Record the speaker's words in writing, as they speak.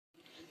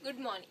Good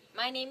morning.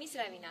 My name is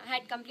Regina. I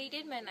had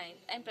completed my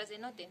 9th and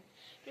present on 10th.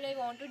 Today I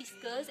want to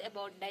discuss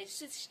about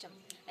digestive system.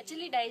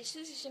 Actually,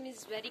 digestive system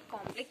is very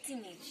complex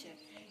in nature.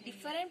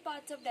 Different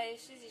parts of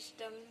digestive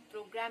system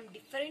program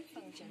different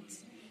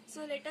functions.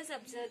 So let us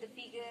observe the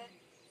figure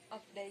of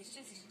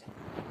digestive system.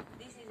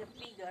 This is a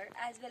figure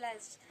as well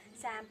as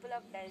sample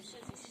of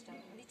digestive system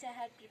which I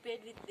had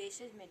prepared with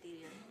wastage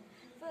material.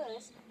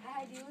 First,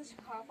 I had used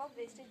half of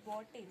wastage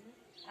bottle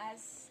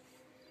as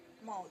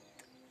mouth.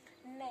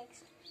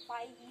 Next,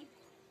 pipe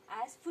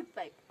as food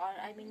pipe or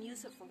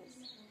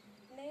esophagus.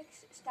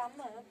 Next,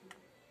 stomach.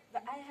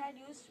 I had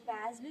used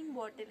Vaseline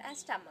bottle as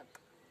stomach.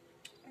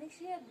 Next,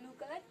 here blue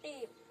color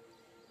tape.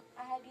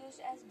 I had used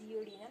as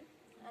duodenum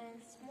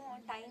and small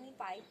tiny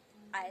pipe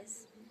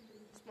as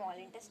small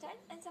intestine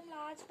and some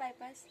large pipe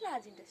as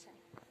large intestine.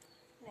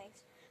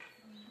 Next,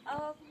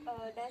 our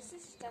digestive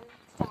system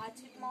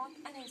starts with mouth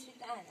and ends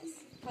with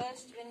anus.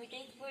 First, when we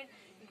take food,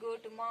 we go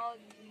to mouth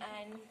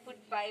and food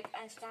pipe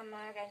and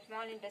stomach and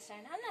small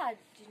intestine and large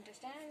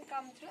intestine and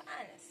come through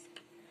anus.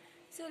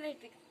 So let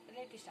me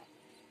start.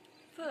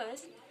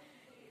 First,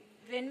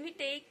 when we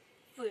take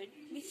food,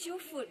 we chew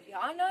food. We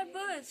are not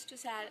birds to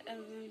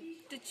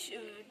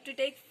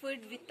take food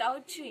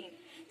without chewing.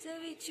 So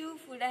we chew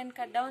food and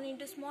cut down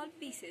into small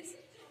pieces.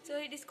 So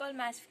it is called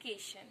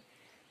mastication.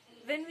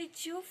 When we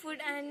chew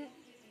food and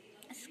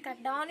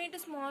cut down into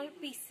small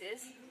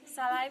pieces,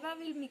 saliva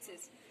will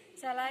mixes.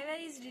 Saliva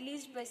is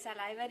released by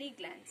salivary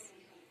glands.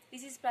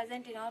 This is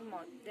present in our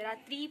mouth. There are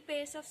 3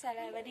 pairs of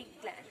salivary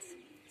glands.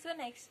 So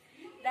next,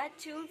 that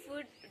chewed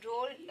food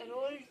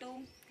roll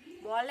to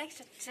ball-like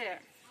structure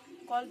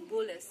called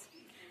bolus.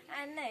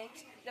 And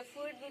next, the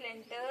food will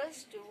enter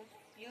to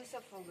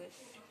esophagus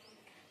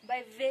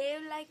by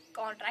wave-like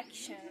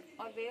contraction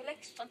or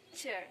wave-like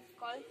structure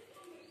called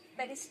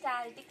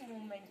peristaltic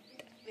movement.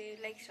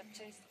 Wave-like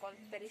structure is called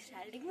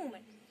peristaltic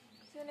movement.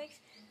 So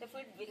next, the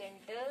food will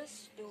enter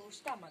to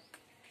stomach.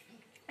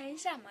 In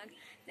stomach,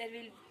 there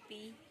will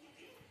be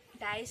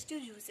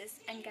digestive juices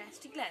and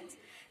gastric glands.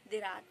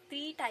 There are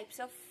 3 types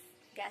of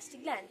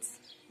gastric glands.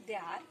 They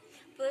are,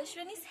 first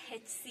one is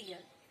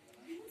HCl,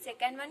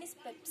 second one is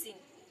pepsin,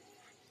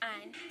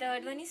 and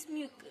third one is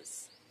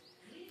mucus.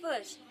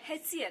 First,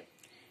 HCl.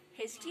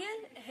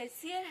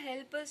 HCl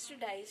helps us to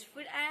digest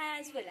food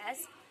as well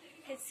as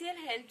HCl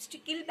helps to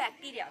kill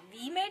bacteria.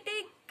 We may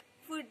take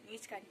food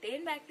which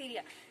contain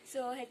bacteria,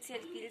 so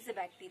HCl kills the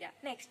bacteria.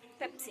 Next,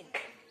 pepsin.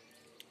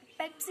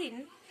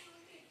 Pepsin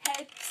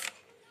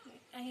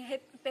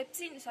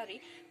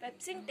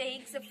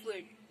takes the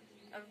food.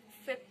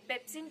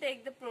 Pepsin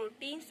takes the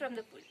proteins from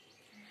the food.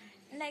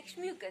 Next,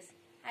 mucus.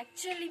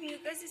 Actually,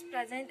 mucus is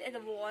present at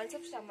the walls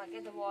of stomach.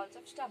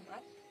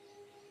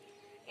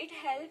 It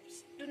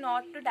helps to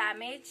not to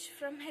damage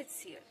from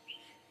HCl.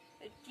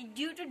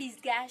 Due to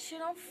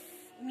digestion of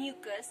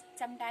mucus,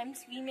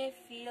 sometimes we may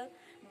feel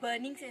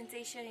burning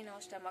sensation in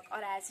our stomach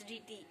or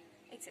acidity,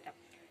 etc.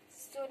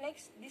 So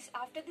next,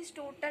 after this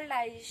total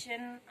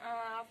digestion,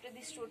 after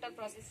this total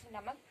process in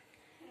stomach,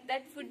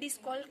 that food is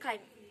called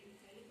chyme.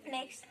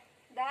 Next,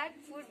 that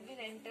food will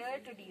enter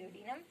to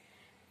duodenum.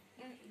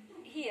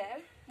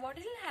 Here, what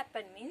will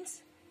happen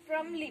means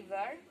from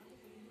liver,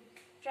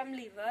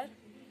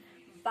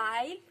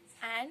 bile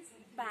and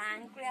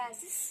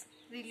pancreas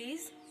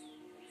releases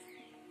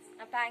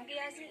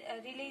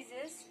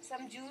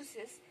some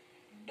juices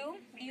to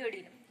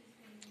duodenum.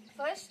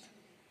 First,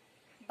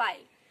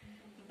 bile.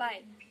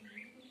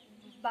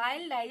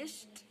 Bile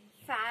digests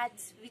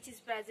fats which is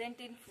present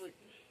in food.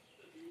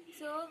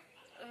 So,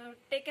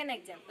 take an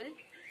example.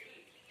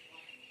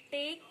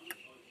 Take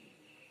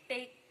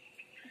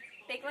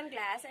one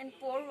glass and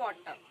pour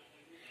water,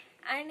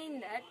 and in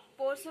that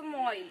pour some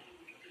oil.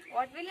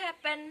 What will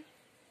happen?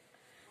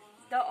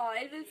 The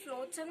oil will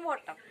float on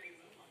water.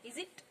 Is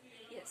it?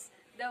 Yes.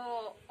 The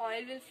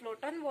oil will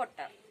float on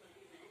water.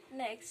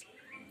 Next,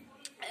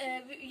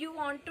 you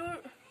want to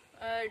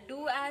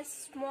do as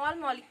small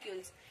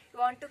molecules. You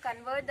want to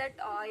convert that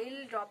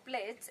oil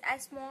droplets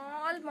as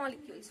small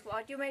molecules.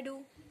 What you may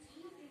do?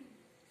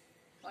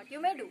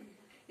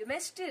 You may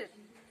stir,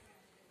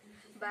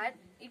 but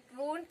it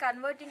won't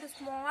convert into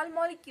small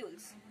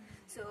molecules.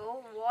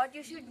 So what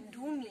you should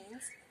do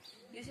means,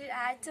 you should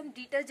add some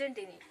detergent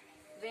in it.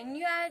 When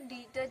you add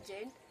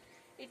detergent,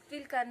 it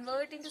will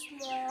convert into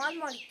small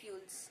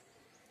molecules.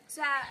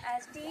 So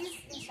as it is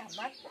in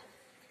stomach,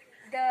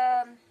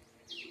 the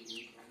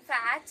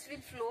fats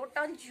will float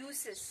on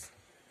juices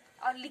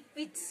or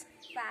liquids.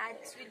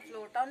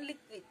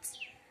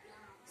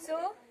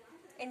 So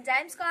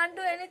enzymes can't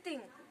do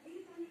anything.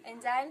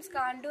 Enzymes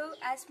can't do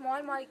as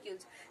small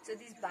molecules. So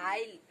this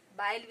bile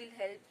will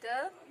help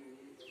the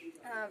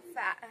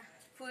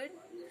food.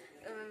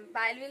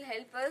 Bile will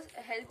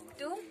help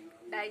to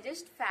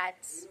digest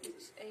fats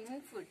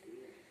in food.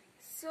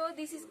 So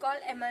this is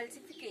called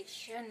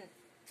emulsification.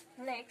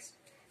 Next,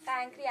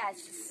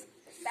 pancreas.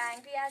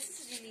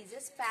 Pancreas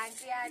releases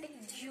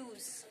pancreatic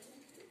juice.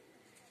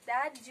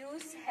 That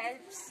juice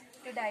helps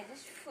to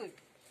digest food.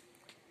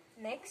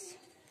 Next,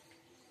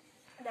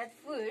 that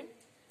food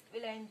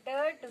will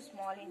enter to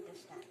small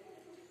intestine.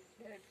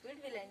 Dirt food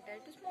will enter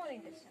to small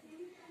intestine.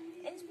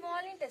 In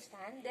small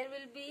intestine, there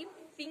will be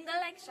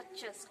finger-like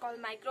structures called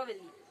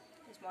microvilli.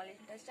 In small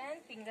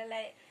intestine,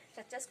 finger-like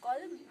structures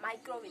called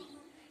microvilli.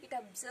 It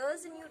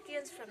absorbs the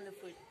nutrients from the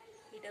food.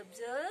 It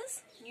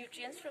absorbs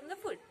nutrients from the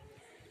food.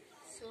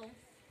 So,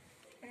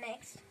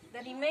 next, the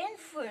remained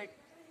food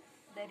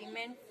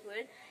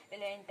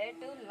will enter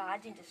to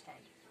large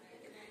intestine.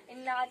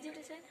 In large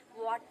intestine,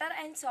 water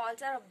and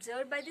salts are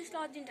absorbed by this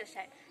large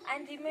intestine,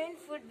 and remained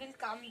food will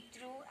come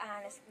through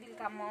anus, will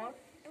come out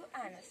to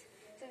anus.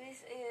 So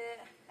this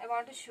I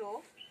want to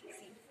show.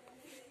 See,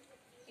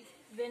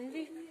 when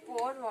we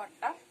pour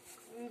water,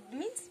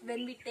 means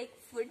when we take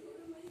food,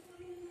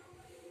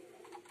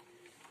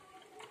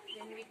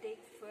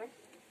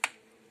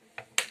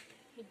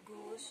 it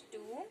goes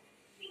to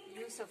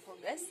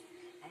esophagus,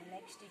 and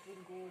next it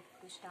will go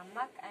to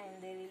stomach,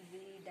 and there will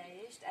be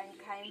digest, and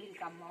chyme will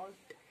come out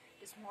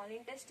to small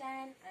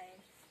intestine,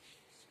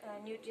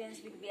 and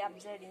nutrients will be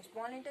absorbed in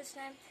small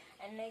intestine,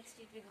 and next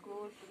it will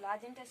go to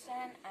large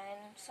intestine,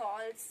 and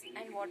salts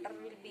and water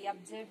will be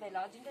absorbed by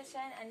large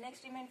intestine, and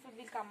next remained food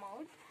will come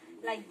out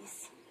like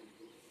this.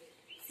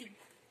 See,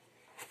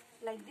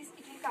 like this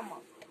it will come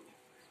out.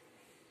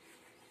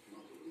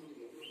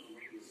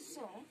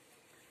 So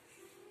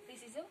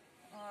this is a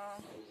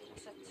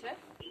structure.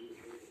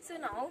 So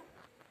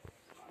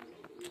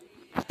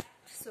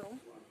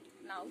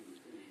now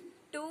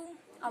to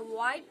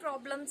avoid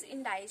problems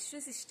in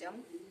digestive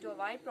system,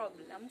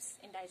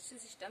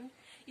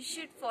 you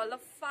should follow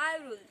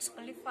 5 rules,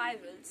 only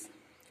 5 rules.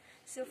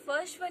 So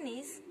first one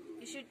is,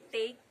 you should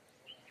take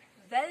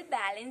well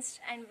balanced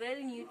and well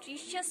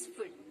nutritious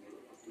food.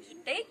 You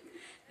should take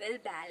well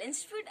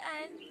balanced food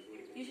and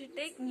you should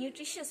take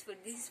nutritious food.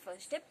 This is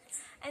first step.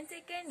 And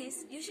second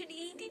is, you should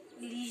eat it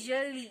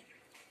leisurely.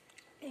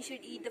 You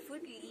should eat the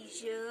food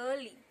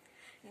leisurely.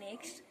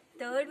 Next,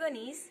 third one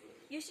is,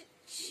 you should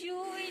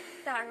chew it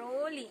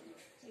thoroughly.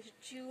 You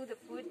should chew the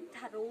food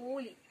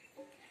thoroughly.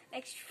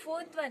 Next,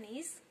 fourth one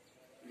is,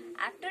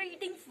 after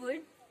eating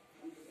food,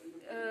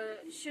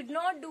 should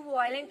not do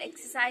violent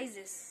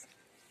exercises.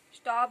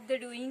 Stop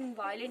doing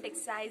violent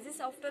exercises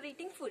after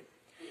eating food.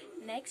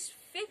 Next,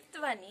 fifth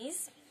one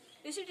is,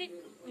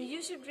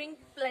 you should drink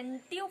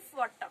plenty of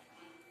water.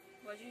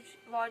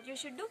 What you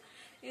should do?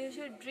 You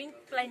should drink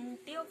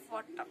plenty of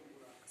water.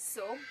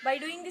 So by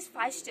doing these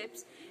 5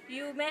 steps,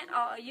 you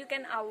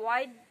can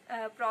avoid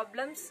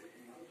problems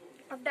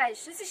of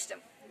digestive system.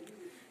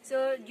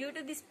 So due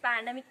to this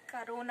pandemic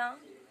corona,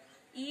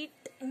 eat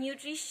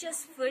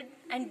nutritious food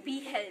and be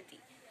healthy.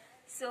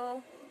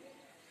 So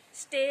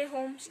stay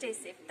home, stay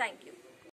safe. Thank you.